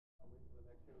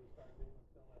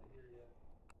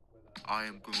I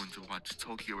am going to watch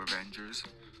Tokyo Revengers.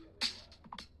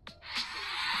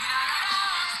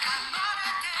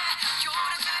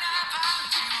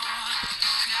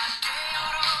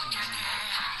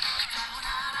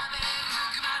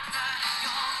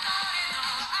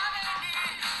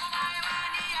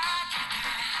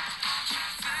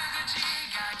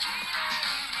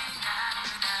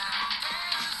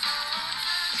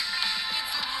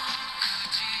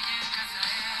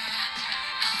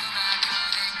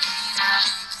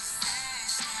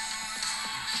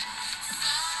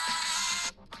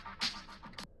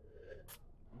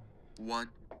 One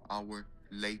hour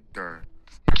later.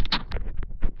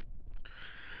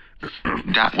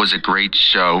 That was a great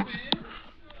show.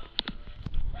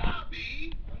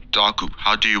 Daku,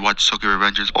 how do you watch Tokyo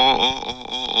Revengers? Oh.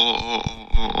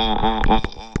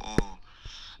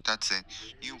 That's it.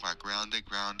 You are grounded.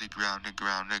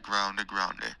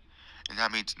 And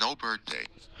that means no birthday.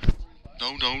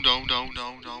 No.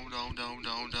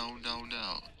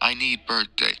 I need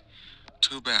birthday.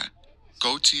 Too bad.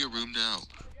 Go to your room now.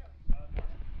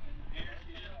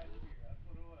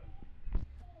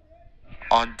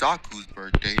 On Daku's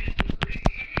birthday,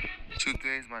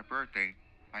 today's my birthday.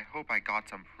 I hope I got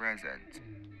some presents.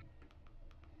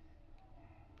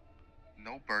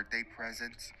 No birthday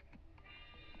presents?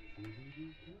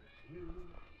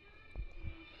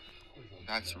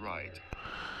 That's right.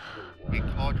 We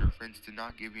called your friends to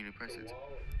not give you any presents.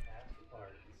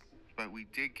 But we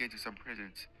did get you some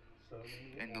presents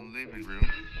in the living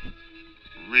room.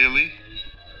 Really?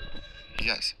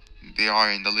 Yes, they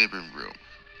are in the living room.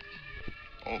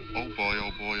 Oh boy.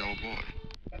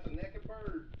 That's a naked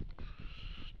bird.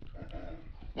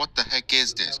 What the heck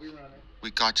is this? We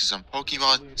got you some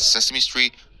Pokemon, Sesame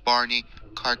Street, Barney,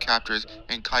 Card Captors,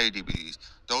 and Caillou DVDs.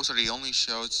 Those are the only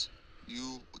shows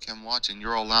you can watch, and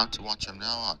you're allowed to watch them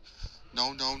now on.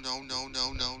 No.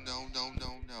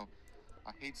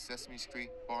 I hate Sesame Street,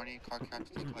 Barney, Card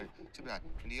Captors, and Caillou. Too bad.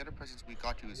 And the other presents we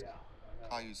got you is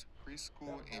Caillou's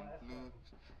preschool and Blue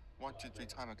 1, 2, 3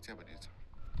 time activities.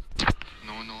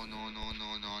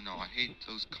 No. I hate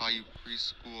those Caillou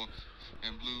preschool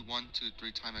and Blue 1, 2,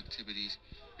 3 time activities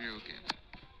video game.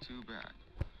 Too bad.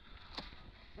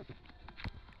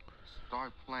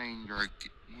 Start playing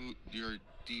your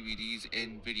DVDs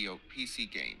and video PC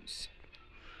games.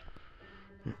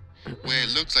 Where it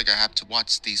looks like I have to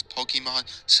watch these Pokemon,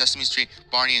 Sesame Street,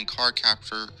 Barney, and Card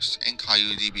Captors and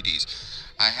Caillou DVDs.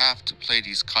 I have to play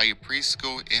these Caillou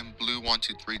preschool and Blue 1,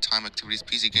 2, 3 time activities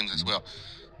PC games as well.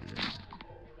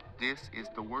 This is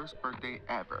the worst birthday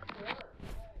ever.